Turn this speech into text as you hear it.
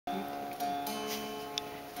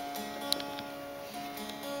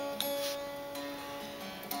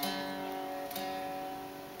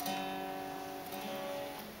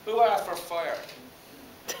Who asked for fire?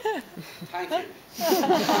 Thank you.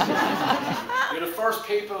 You're the first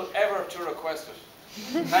people ever to request it.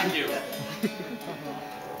 Thank you.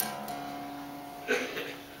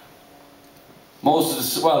 Most of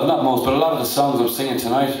the, well, not most, but a lot of the songs I'm singing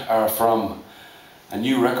tonight are from a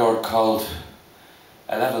new record called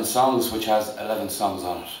 11 Songs, which has 11 songs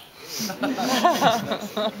on it.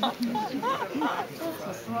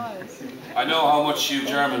 I know how much you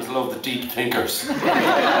Germans love the deep thinkers.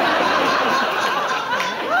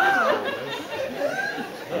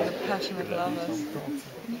 Passionate lovers.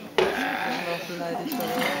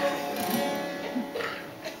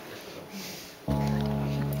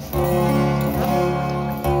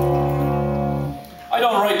 I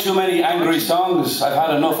don't write too many angry songs. I've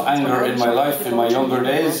had enough anger in my life in my younger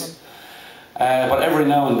days. But every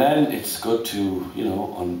now and then it's good to, you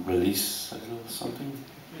know, release a little something.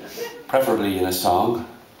 Preferably in a song.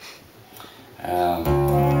 The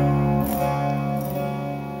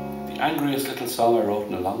angriest little song I wrote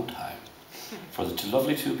in a long time. For the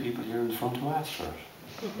lovely two people here in the front who asked for it.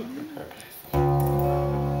 Fair play.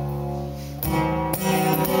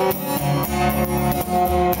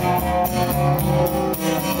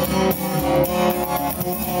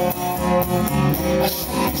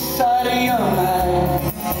 Inside of your mind,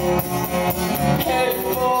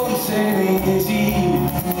 headphones in his ear.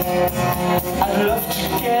 I'd love to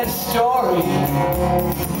get a story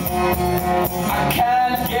I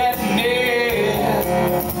can't get near.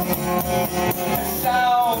 It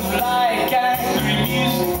sounds like angry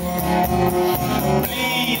music,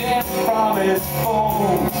 bleeding from his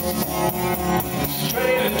bones,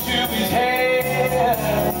 straight into his head.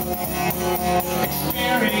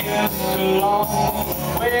 Experience alone.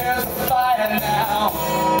 Where's the fire now?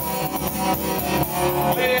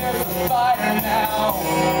 Where's the fire now?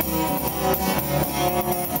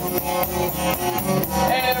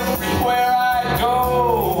 Everywhere I go,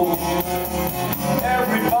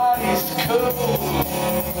 everybody's cool.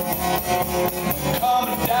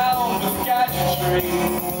 Coming down with gadgetry,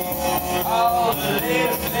 all the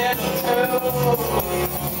latest little tools.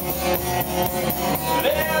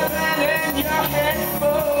 Living in your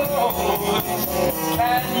headphones,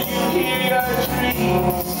 can you hear your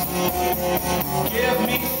dreams? Give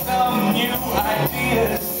me some new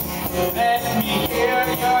ideas, let me hear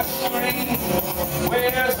your scream.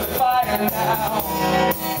 Where's the fire now?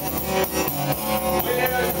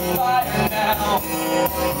 Where's the fire now?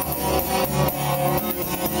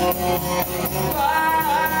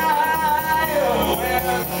 Fire,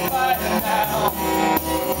 where's the fire now?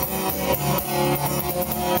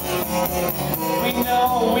 We know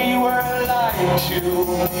we were lied to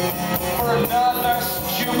for another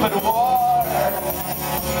stupid war.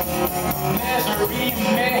 Misery,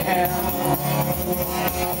 mayhem,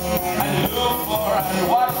 and who for and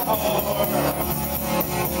what for?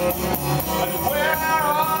 But where are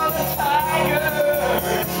all the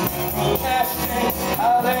tigers protesting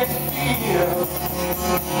how they feel?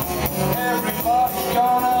 Everybody's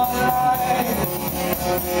gone online,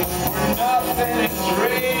 where nothing is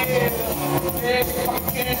real. Big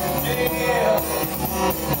fucking deal.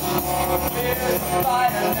 Where's the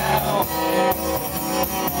fire now?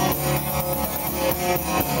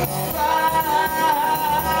 Fire,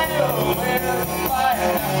 where's the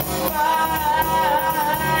fire now?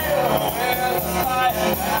 Fire, where's the fire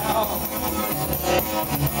now?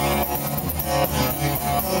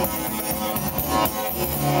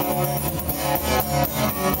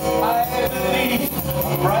 I believe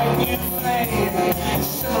a bright new flame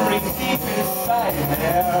simmering deep inside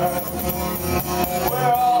there.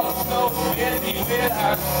 We're all so busy with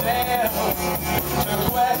ourselves to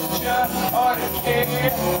question or to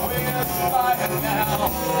care. Where's the fire now?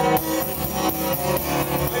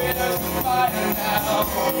 Where's the fire now?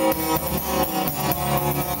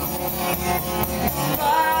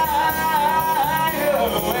 Fire,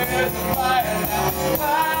 where's the fire now?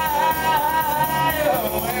 Fire,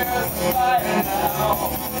 where's the fire now?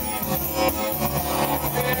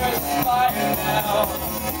 Where's the fire now?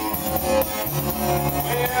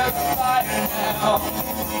 Where's the fire now?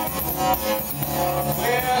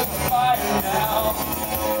 Where's the fire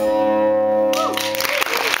now?